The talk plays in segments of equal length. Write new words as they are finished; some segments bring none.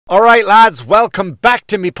All right, lads, welcome back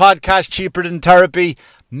to me podcast, Cheaper Than Therapy.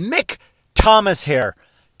 Mick Thomas here.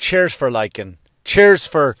 Cheers for liking. Cheers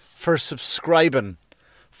for subscribing,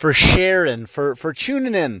 for sharing, for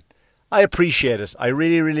tuning in. I appreciate it. I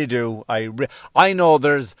really, really do. I know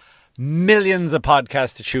there's millions of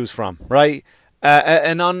podcasts to choose from, right?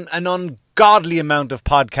 An ungodly amount of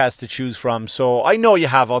podcasts to choose from. So I know you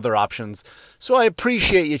have other options. So I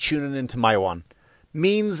appreciate you tuning into my one.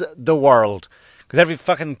 Means the world. Because every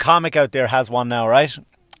fucking comic out there has one now, right?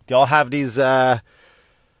 They all have these podcasts.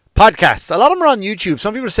 A lot of them are on YouTube.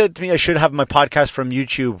 Some people said to me I should have my podcast from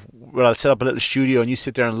YouTube, where I'll set up a little studio and you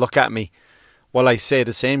sit there and look at me while I say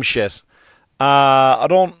the same shit. I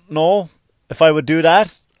don't know if I would do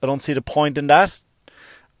that. I don't see the point in that.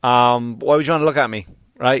 Why would you want to look at me,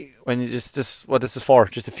 right? When you just what this is for?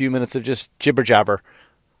 Just a few minutes of just jibber jabber.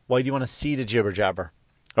 Why do you want to see the jibber jabber,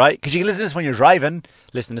 right? Because you can listen to this when you're driving.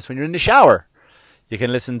 Listen to this when you're in the shower. You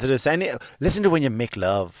can listen to this listen to when you make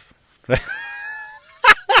love.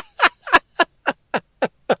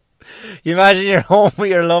 You imagine you're home with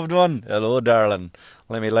your loved one. Hello, darling.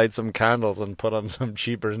 Let me light some candles and put on some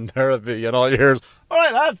Cheaper Than Therapy. And all you hear is, all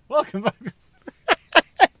right, lads, welcome back.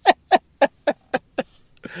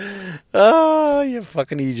 Oh, you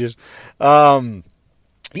fucking idiot.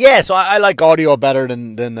 Yeah, so I like audio better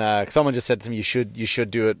than someone just said to me you should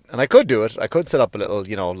do it, and I could do it. I could set up a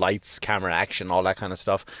little, lights, camera, action, all that kind of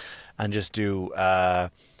stuff, and just do a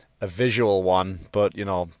visual one. But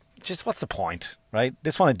just what's the point, right?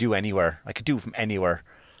 This one I do anywhere. I could do it from anywhere.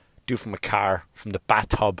 Do it from a car, from the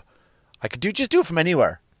bathtub. I could just do it from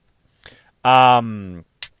anywhere. How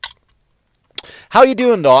you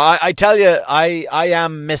doing though? I tell you, I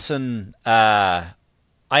am missing.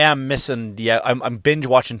 I'm binge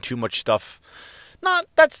watching too much stuff.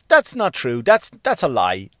 That's not true. That's a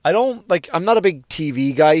lie. I'm not a big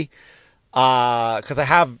TV guy. Because I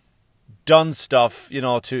have done stuff,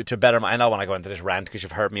 to better my. I know when I go into this rant because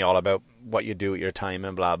you've heard me all about what you do with your time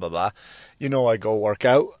and blah blah blah. I go work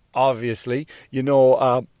out. Obviously,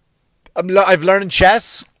 I've learned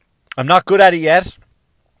chess. I'm not good at it yet,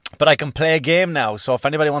 but I can play a game now. So if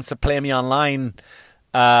anybody wants to play me online,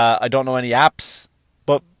 I don't know any apps.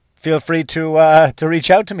 Feel free to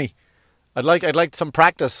reach out to me. I'd like some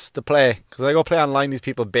practice to play, because when I go play online, these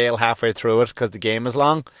people bail halfway through it because the game is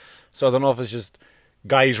long. So I don't know if it's just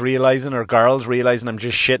guys realizing or girls realizing I'm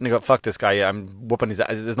just shit and they go, fuck this guy, I'm whooping his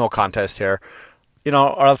ass. There's no contest here,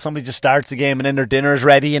 or else somebody just starts the game and then their dinner's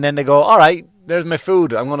ready and then they go, all right, there's my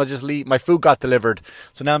food. I'm gonna just leave. My food got delivered,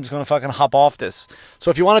 so now I'm just gonna fucking hop off this.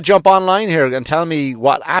 So if you want to jump online here and tell me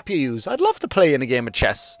what app you use, I'd love to play in a game of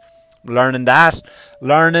chess. Learning, you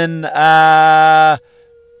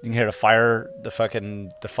can hear the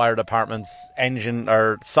fire department's engine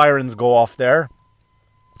or sirens go off there.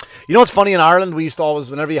 It's funny, in Ireland we used to always,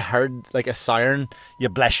 whenever you heard like a siren, you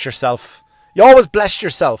blessed yourself. You always blessed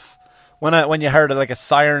yourself when you heard like a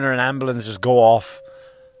siren or an ambulance just go off.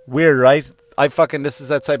 Weird, right? This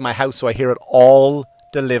is outside my house, so I hear it all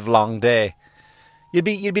the live long day. You'd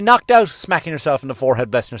be knocked out smacking yourself in the forehead,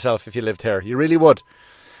 blessing yourself, if you lived here. You really would.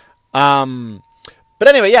 But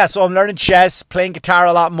anyway, yeah, so I'm learning chess, playing guitar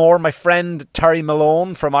a lot more. My friend Terry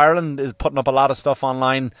Malone from Ireland is putting up a lot of stuff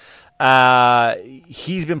online.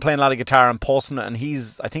 He's been playing a lot of guitar and posting it, and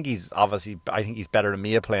I think he's better than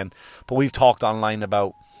me at playing. But we've talked online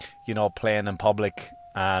about, playing in public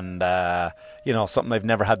and, something I've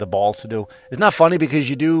never had the balls to do. Isn't that funny? Because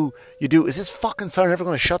you do, is this fucking siren ever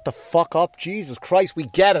going to shut the fuck up? Jesus Christ, we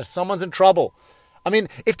get it. Someone's in trouble. I mean,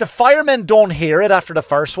 if the firemen don't hear it after the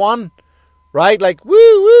first one, right? Like, woo,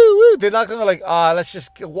 woo, woo. They're not going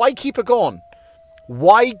to why keep it going?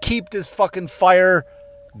 Why keep this fucking fire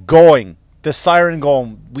going? The siren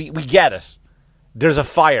going. We get it. There's a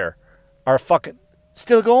fire. Or fucking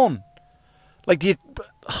still going. Like, does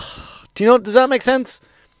that make sense?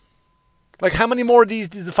 Like, how many more of these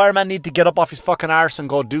does the fireman need to get up off his fucking arse and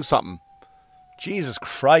go do something? Jesus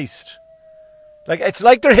Christ. Like, it's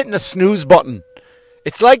like they're hitting a snooze button.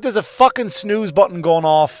 It's like there's a fucking snooze button going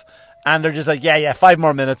off and they're just like, yeah, 5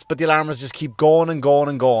 more minutes, but the alarms just keep going and going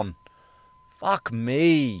and going. Fuck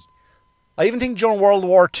me. I even think during World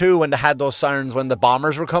War II, when they had those sirens when the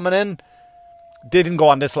bombers were coming in, they didn't go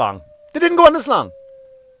on this long. And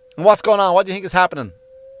what's going on? What do you think is happening?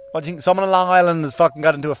 What do you think? Someone on Long Island has fucking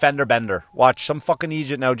got into a fender bender. Watch, some fucking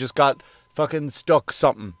idiot now just got fucking stuck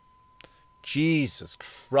something. Jesus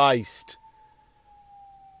Christ.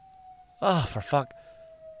 Oh, for fuck.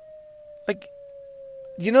 Like,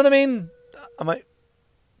 you know what I mean?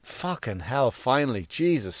 Fucking hell, finally.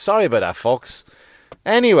 Jesus, sorry about that, folks.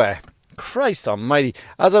 Anyway, Christ almighty.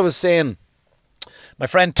 As I was saying, My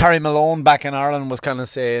friend Terry Malone back in Ireland was kind of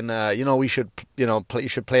saying, we should, you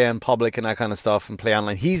should play in public and that kind of stuff and play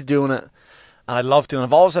online. He's doing it, and I'd love to. And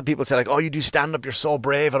I've always had people say like, "Oh, you do stand up, you're so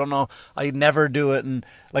brave." I don't know, I'd never do it. And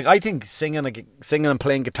like, I think singing and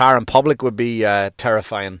playing guitar in public would be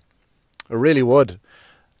terrifying. It really would.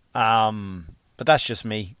 But that's just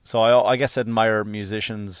me. So I guess I admire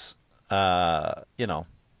musicians. Someone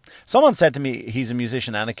said to me he's a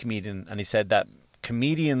musician and a comedian, and he said that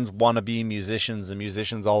comedians want to be musicians and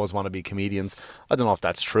musicians always want to be comedians. I don't know if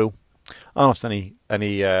that's true. I don't know if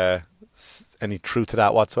there's any truth to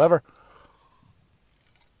that whatsoever.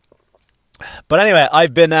 But anyway,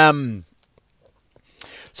 I've been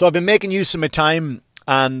making use of my time,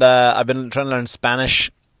 and I've been trying to learn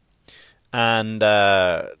Spanish. And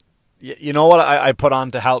you know what I put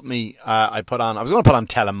on to help me? I was going to put on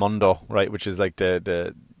Telemundo, right, which is like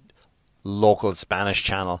the local Spanish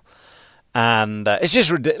channel. And it's just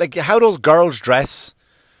ridiculous, like how those girls dress,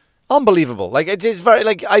 unbelievable. Like it's very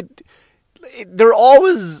like they're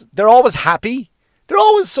always happy. They're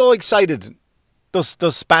always so excited.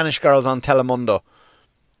 Those Spanish girls on Telemundo,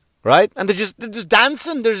 right? And they're just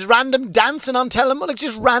dancing. There's random dancing on Telemundo, like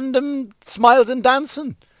just random smiles and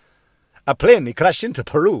dancing. A plane crashed into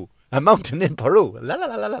Peru. A mountain in Peru. La la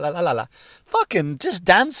la la la la la. Fucking just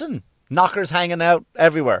dancing. Knockers hanging out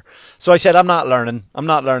everywhere. So I said, I'm not learning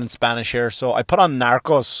Spanish here. So I put on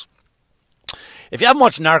Narcos. If you haven't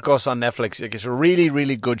watched Narcos on Netflix, it's a really,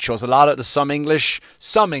 really good show. It's a lot of some English,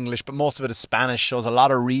 but most of it is Spanish. Shows a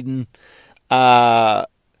lot of reading. But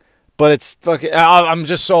it's fucking. I'm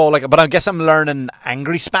just so like. But I guess I'm learning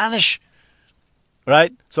angry Spanish,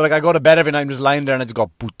 right? So like, I go to bed every night, I'm just lying there and I just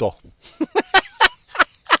go puto.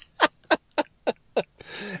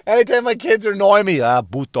 Anytime my kids are annoying me,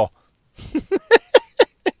 puto.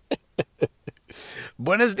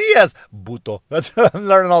 Buenos dias, puto. That's I'm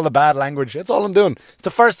learning all the bad language. That's all I'm doing. It's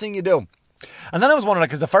the first thing you do. And then I was wondering,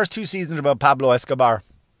 because the first 2 seasons are about Pablo Escobar,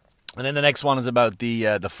 and then the next one is about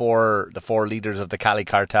the four leaders of the Cali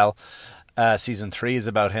cartel. Season 3 is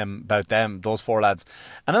about them, those 4 lads.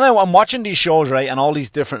 And then I'm watching these shows, right, and all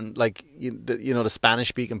these different, like, the Spanish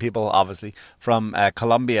speaking people, obviously from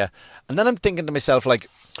Colombia. And then I'm thinking to myself, like,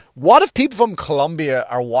 what if people from Colombia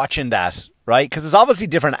are watching that, right? Because there's obviously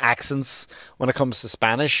different accents when it comes to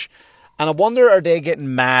Spanish. And I wonder, are they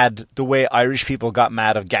getting mad the way Irish people got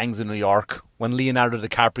mad of Gangs of New York when Leonardo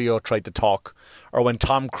DiCaprio tried to talk, or when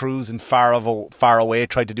Tom Cruise in Far Away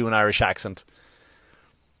tried to do an Irish accent?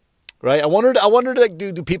 Right? I wondered, like,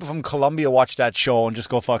 do people from Colombia watch that show and just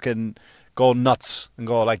go nuts and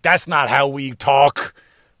go like, that's not how we talk.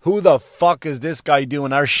 Who the fuck is this guy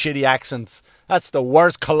doing our shitty accents? That's the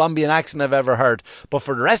worst Colombian accent I've ever heard. But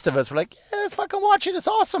for the rest of us, we're like, yeah, let's fucking watch it. It's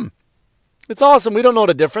awesome. It's awesome. We don't know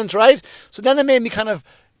the difference, right? So then it made me kind of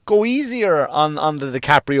go easier on the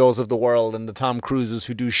DiCaprios of the world and the Tom Cruises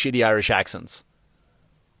who do shitty Irish accents.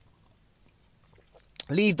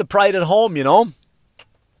 Leave the pride at home, you know?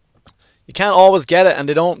 You can't always get it, and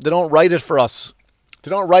they don't write it for us. They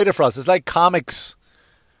don't write it for us. It's like comics.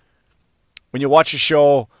 When you watch a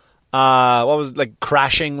show,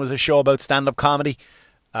 Crashing was a show about stand-up comedy.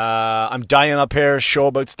 I'm Dying Up Here, a show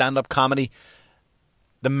about stand-up comedy.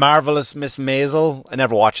 The Marvelous Miss Maisel, I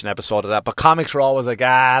never watched an episode of that, but comics were always like,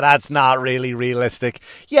 that's not really realistic.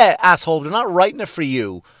 Yeah, asshole, they're not writing it for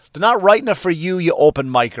you. They're not writing it for you, you open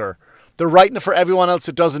micer. They're writing it for everyone else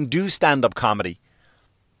who doesn't do stand-up comedy.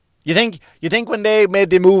 You think when they made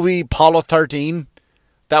the movie Apollo 13,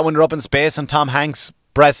 that when they're up in space and Tom Hanks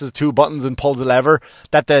presses 2 buttons and pulls a lever,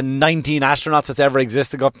 that the 19 astronauts that's ever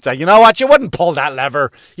existed go up and say, you know what, you wouldn't pull that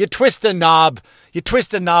lever. You twist a knob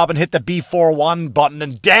and hit the B41 button,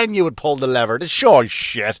 and then you would pull the lever. This show is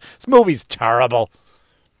shit. This movie's terrible.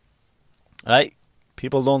 Right?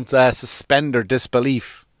 People don't suspend their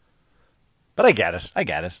disbelief. But I get it.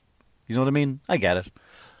 You know what I mean? I get it.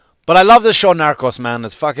 But I love this show Narcos, man.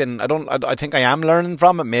 It's fucking, I think I am learning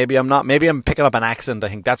from it. Maybe I'm not. Maybe I'm picking up an accent. I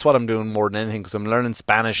think that's what I'm doing more than anything, because I'm learning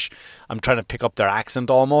Spanish. I'm trying to pick up their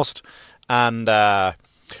accent almost. And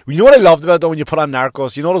you know what I loved about it, though, when you put on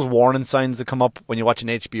Narcos? You know those warning signs that come up when you watch an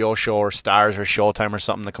HBO show or Stars or Showtime or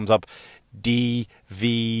something that comes up? D,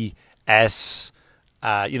 V, S,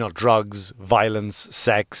 drugs, violence,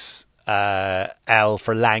 sex, L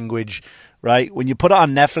for language, right? When you put it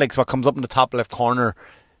on Netflix, what comes up in the top left corner,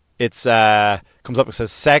 it's comes up, it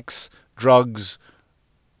says sex, drugs,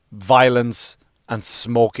 violence, and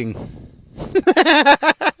smoking.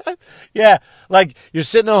 Yeah, like you're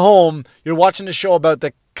sitting at home, you're watching a show about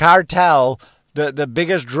the cartel, the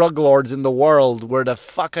biggest drug lords in the world, where the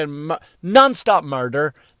fucking non-stop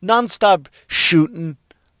murder, non-stop shooting,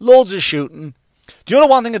 loads of shooting. Do you know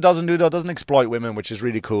the one thing it doesn't do, though? It doesn't exploit women, which is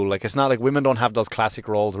really cool. Like, it's not like women don't have those classic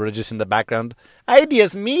roles where they're just in the background. Ay,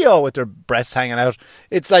 Dios mío, with their breasts hanging out.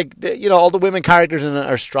 It's like, you know, all the women characters in it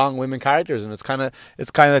are strong women characters, and it's kind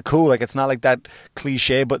of cool. Like, it's not like that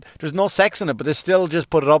cliche, but there's no sex in it, but they still just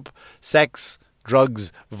put it up. Sex,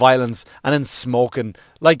 drugs, violence, and then smoking.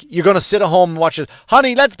 Like, you're going to sit at home and watch it.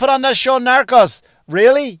 Honey, let's put on that show Narcos.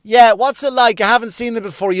 Really? Yeah, what's it like? I haven't seen it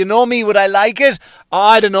before. You know me, would I like it? Oh,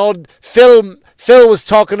 I don't know. Phil was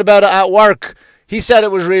talking about it at work. He said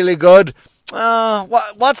it was really good.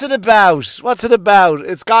 What's it about? What's it about?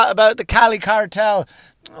 It's got about the Cali cartel.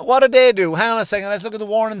 What did they do? Hang on a second. Let's look at the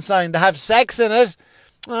warning sign. They have sex in it.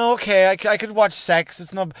 Okay, I could watch sex.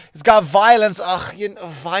 It's got violence. Ugh,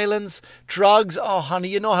 violence, drugs. Oh, honey,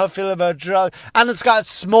 you know how I feel about drugs. And it's got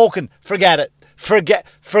smoking. Forget it.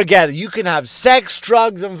 Forget it. You can have sex,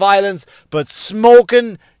 drugs, and violence, but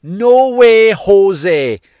smoking, no way,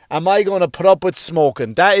 Jose. Am I going to put up with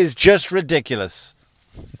smoking? That is just ridiculous.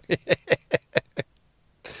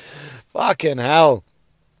 Fucking hell.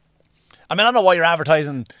 I mean, I don't know why you're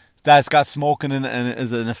advertising that's got smoking in it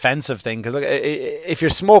as an offensive thing. Because if you're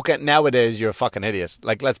smoking nowadays, you're a fucking idiot.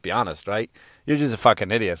 Like, let's be honest, right? You're just a fucking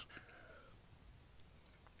idiot.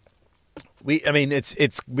 We've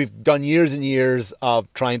done years and years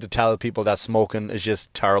of trying to tell people that smoking is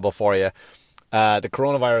just terrible for you. The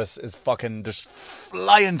coronavirus is fucking just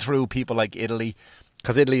flying through people like Italy,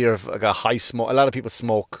 because Italy are like a high smoke. A lot of people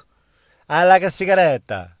smoke. I like a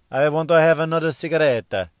cigaretta. I want to have another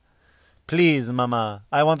cigaretta. Please, mama,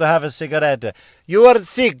 I want to have a cigarette. You are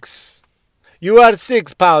 6. You are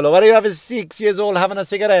 6, Paolo. Why do you have a 6 years old having a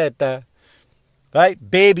cigarette?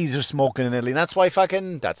 Right? Babies are smoking in Italy. And that's why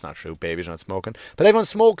that's not true. Babies are not smoking. But everyone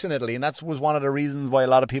smokes in Italy. And that was one of the reasons why a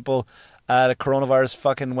lot of people, the coronavirus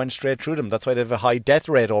fucking went straight through them. That's why they have a high death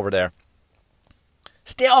rate over there.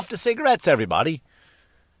 Stay off the cigarettes, everybody.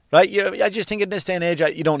 Right? I just think in this day and age,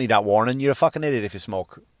 you don't need that warning. You're a fucking idiot if you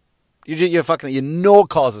smoke. You know it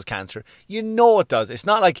causes cancer. You know it does. It's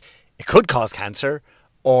not like it could cause cancer,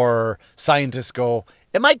 or scientists go,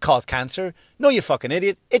 it might cause cancer. No, you fucking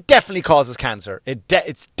idiot. It definitely causes cancer.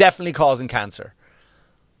 It's definitely causing cancer.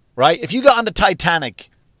 Right? If you got on the Titanic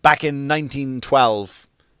back in 1912,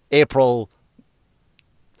 April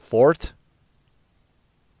 4th,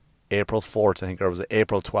 I think, or was it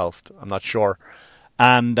April 12th? I'm not sure.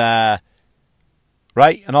 And, right?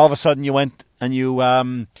 And all of a sudden you went and you got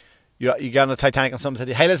on the Titanic and someone said,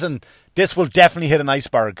 hey, listen, this will definitely hit an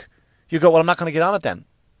iceberg. You go, well, I'm not going to get on it then.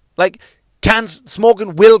 Like,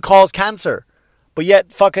 smoking will cause cancer, but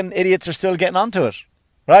yet fucking idiots are still getting onto it,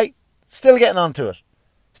 right? Still getting onto it.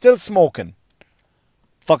 Still smoking.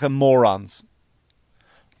 Fucking morons.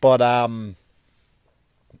 But,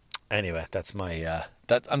 anyway, that's my,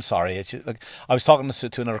 I'm sorry. It's just, like, I was talking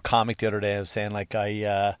to another comic the other day. I was saying, like,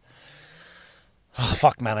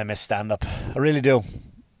 fuck, man, I miss stand-up. I really do.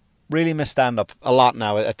 Really miss stand-up a lot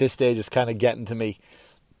now. At this stage, it's kind of getting to me.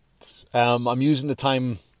 I'm using the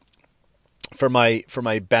time for my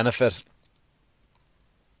benefit.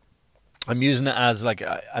 I'm using it as, like,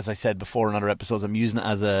 as I said before in other episodes, I'm using it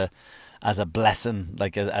as a blessing,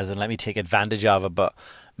 like as in let me take advantage of it. But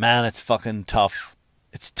man, it's fucking tough.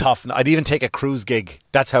 It's tough. I'd even take a cruise gig.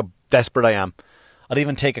 That's how desperate I am. I'd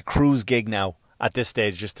even take a cruise gig now at this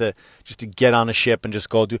stage just to get on a ship and just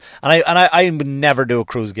go do. And I would never do a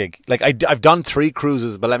cruise gig. Like I've done 3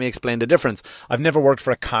 cruises, but let me explain the difference. I've never worked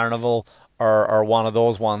for a Carnival or one of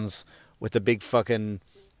those ones with the big fucking,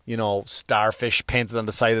 you know, starfish painted on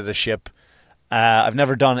the side of the ship. I've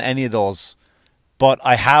never done any of those. But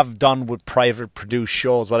I have done with private produced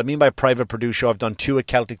shows. What I mean by private produced show, I've done 2 at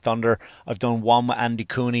Celtic Thunder. I've done 1 with Andy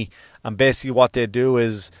Cooney. And basically what they do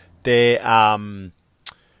is they, I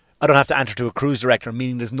don't have to answer to a cruise director,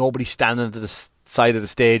 meaning there's nobody standing at the side of the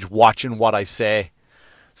stage watching what I say.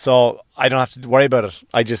 So I don't have to worry about it.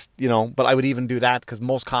 I just, you know, but I would even do that because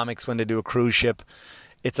most comics, when they do a cruise ship,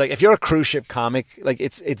 it's like, if you're a cruise ship comic, like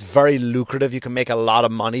it's very lucrative. You can make a lot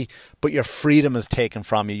of money, but your freedom is taken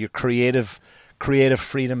from you. Your creative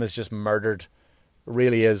freedom is just murdered. It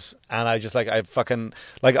really is. And I just, like, I fucking,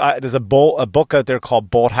 like, there's a book out there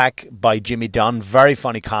called Boat Hack by Jimmy Dunn. Very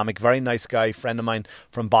funny comic, very nice guy, friend of mine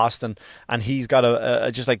from Boston. And he's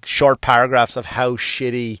got just like short paragraphs of how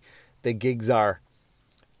shitty the gigs are.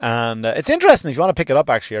 And it's interesting if you want to pick it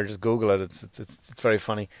up, actually, or just Google it. It's very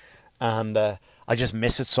funny. And I just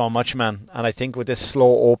miss it so much, man. And I think with this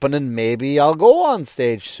slow opening, maybe I'll go on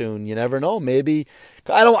stage soon. You never know. Maybe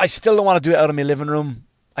I still don't want to do it out of my living room.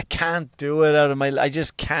 I can't do it out of I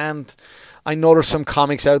just can't. I know there's some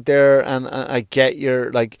comics out there, and I get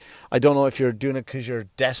your, like, I don't know if you're doing it because you're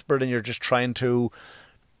desperate and you're just trying to,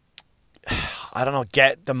 I don't know,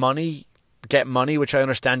 get money, which I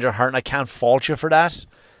understand you're hurting. I can't fault you for that.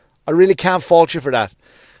 I really can't fault you for that.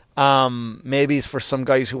 Maybe it's for some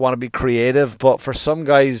guys who want to be creative, but for some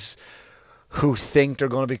guys who think they're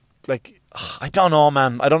going to be like, I don't know,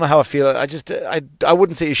 man. I don't know how I feel. I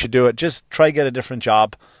wouldn't say you should do it. Just try get a different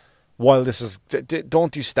job while this is,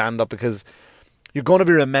 don't do stand up, because you're going to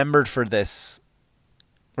be remembered for this,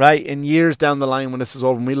 right? In years down the line when this is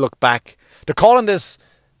over, when we look back, they're calling this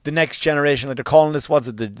the next generation. Like they're calling this, what's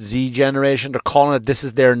it, the Z generation? They're calling it, this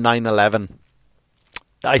is their 9/11.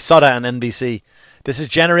 I saw that on NBC. This is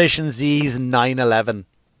Generation Z's 9/11,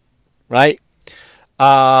 right?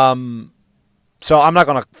 So I'm not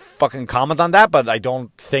going to fucking comment on that, but I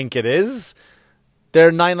don't think it is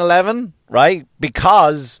their 9/11, right?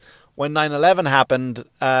 Because when 9/11 happened,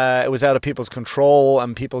 it was out of people's control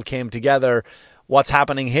and people came together. What's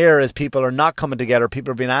happening here is people are not coming together.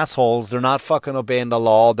 People are being assholes. They're not fucking obeying the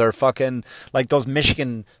law. They're fucking, like those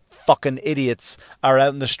Michigan fucking idiots are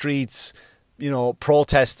out in the streets, you know,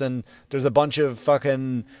 protesting. There's a bunch of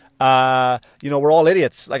fucking, you know, we're all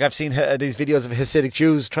idiots. Like I've seen these videos of Hasidic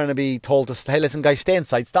Jews trying to be told to, hey, listen, guys, stay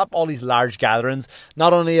inside. Stop all these large gatherings.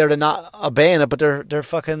 Not only are they not obeying it, but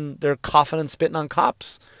they're coughing and spitting on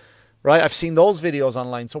cops, right? I've seen those videos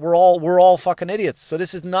online. So we're all fucking idiots. So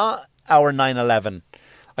this is not our 9/11.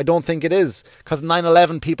 I don't think it is, because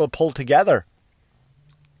 9/11 people pulled together,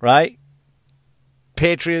 right?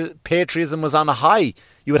 Patriotism was on a high.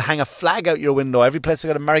 You would hang a flag out your window. Every place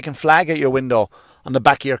got an American flag out your window, on the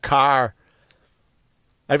back of your car.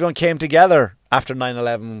 Everyone came together after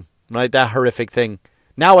 9/11, right? That horrific thing.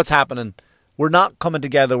 Now what's happening? We're not coming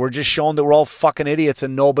together. We're just showing that we're all fucking idiots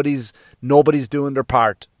and nobody's doing their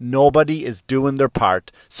part. Nobody is doing their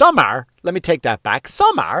part. Some are. Let me take that back.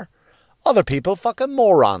 Some are. Other people fucking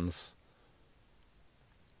morons.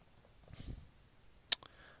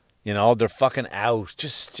 You know, they're fucking out.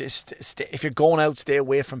 Just stay, if you're going out, stay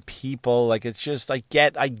away from people. Like, it's just, I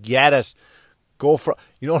get it. Go for,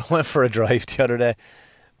 you know, I went for a drive the other day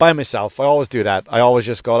by myself. I always do that. I always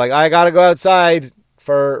just go like, I gotta go outside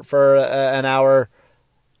for an hour.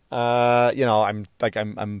 You know, I'm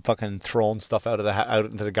fucking throwing stuff out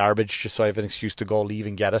into the garbage just so I have an excuse to go leave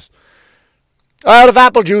and get it. Out of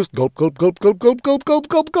apple juice, gulp, gulp, gulp, gulp, gulp, gulp, gulp,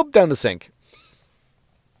 gulp, gulp, down the sink.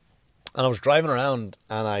 And I was driving around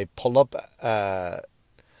and I pulled up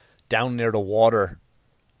down near the water,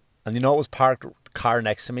 and you know, it was parked car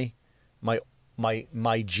next to me,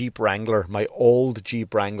 my Jeep Wrangler, my old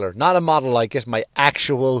Jeep Wrangler, not a model like it, my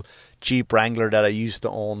actual Jeep Wrangler that I used to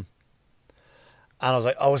own. And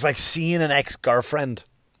I was like seeing an ex-girlfriend.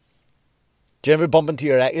 Do you ever bump into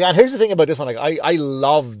your ex? And here's the thing about this one, like I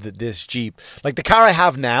loved this Jeep. Like the car I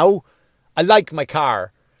have now, I like my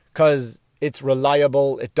car because it's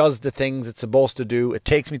reliable. It does the things it's supposed to do. It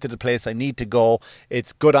takes me to the place I need to go.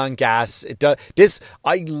 It's good on gas. It does this.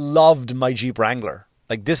 I loved my Jeep Wrangler.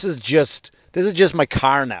 Like this is just my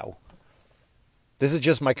car now. This is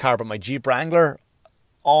just my car, but my Jeep Wrangler,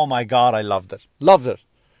 oh my God, I loved it. Loved it.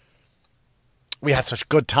 We had such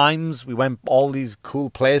good times. We went all these cool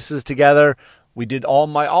places together. We did all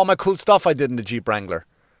my cool stuff I did in the Jeep Wrangler.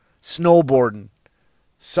 Snowboarding,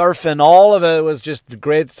 surfing, all of it was just a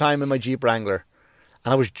great time in my Jeep Wrangler.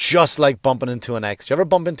 And I was just like bumping into an ex. Do you ever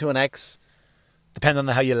bump into an ex? Depending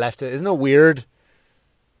on how you left it. Isn't it weird?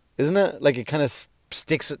 Isn't it? Like it kind of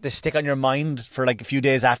they stick on your mind for like a few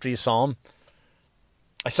days after you saw them.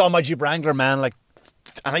 I saw my Jeep Wrangler, man, like,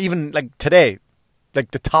 and I even like today,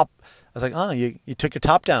 like the top, I was like, oh, you took your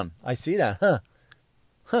top down. I see that,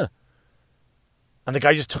 huh. And the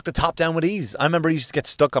guy just took the top down with ease. I remember he used to get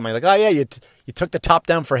stuck on me, like, oh yeah, you took the top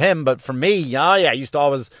down for him, but for me, oh yeah, I used to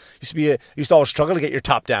always struggle to get your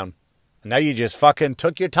top down. And now you just fucking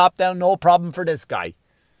took your top down, no problem for this guy.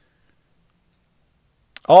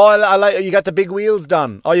 Oh, I like, you got the big wheels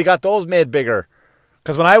done. Oh, you got those made bigger.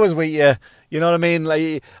 Because when I was with you, you know what I mean?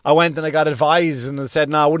 Like, I went and I got advised and they said,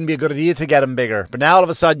 no, it wouldn't be a good idea to get them bigger. But now all of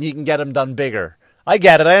a sudden you can get them done bigger. I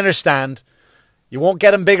get it. I understand. You won't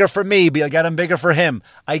get them bigger for me, but you'll get them bigger for him.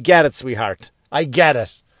 I get it, sweetheart. I get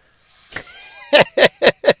it.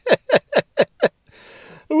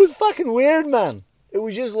 It was fucking weird, man. It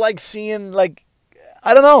was just like seeing, like,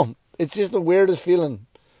 I don't know. It's just the weirdest feeling.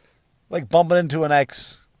 Like bumping into an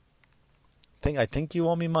ex. I think you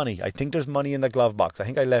owe me money. I think there's money in the glove box. I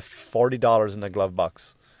think I left $40 in the glove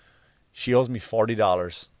box. She owes me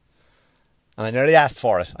 $40. And I nearly asked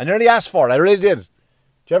for it. I really did.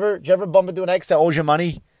 Do you ever bump into an ex that owes you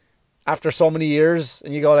money after so many years?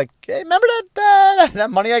 And you go like, hey, remember that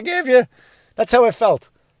money I gave you? That's how I felt.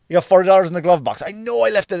 You got $40 in the glove box. I know I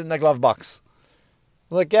left it in the glove box.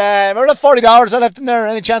 I'm like, remember that $40 I left in there?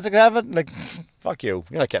 Any chance I could have it? Like, Fuck you.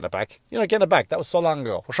 You're not getting it back. You're not getting it back. That was so long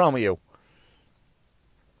ago. What's wrong with you?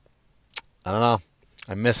 I don't know.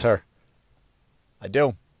 I miss her. I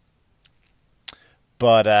do.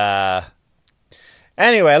 But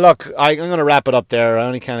anyway, look, I'm going to wrap it up there. I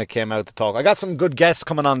only kind of came out to talk. I got some good guests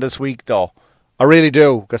coming on this week, though. I really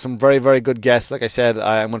do. Got some very, very good guests. Like I said,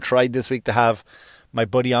 I'm going to try this week to have my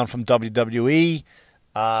buddy on from WWE.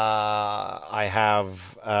 I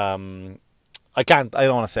have... I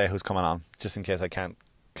don't want to say who's coming on, just in case I can't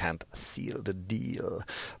seal the deal.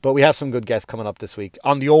 But we have some good guests coming up this week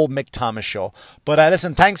on the old Mick Thomas show. But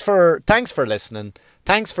listen, thanks for listening.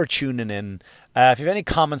 Thanks for tuning in. If you have any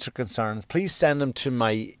comments or concerns, please send them to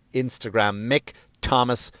my Instagram, Mick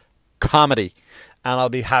Thomas Comedy, and I'll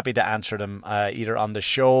be happy to answer them either on the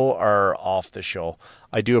show or off the show.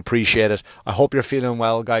 I do appreciate it. I hope you're feeling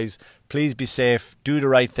well, guys. Please be safe. Do the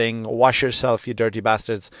right thing. Wash yourself, you dirty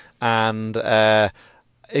bastards. And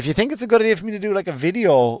if you think it's a good idea for me to do like a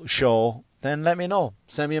video show, then let me know.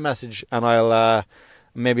 Send me a message and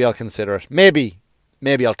maybe I'll consider it.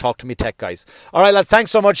 Maybe I'll talk to me tech guys. All right, lads,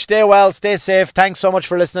 thanks so much. Stay well, stay safe. Thanks so much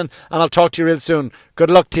for listening, and I'll talk to you real soon. Good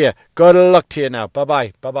luck to you. Good luck to you now.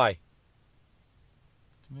 Bye-bye. Bye-bye.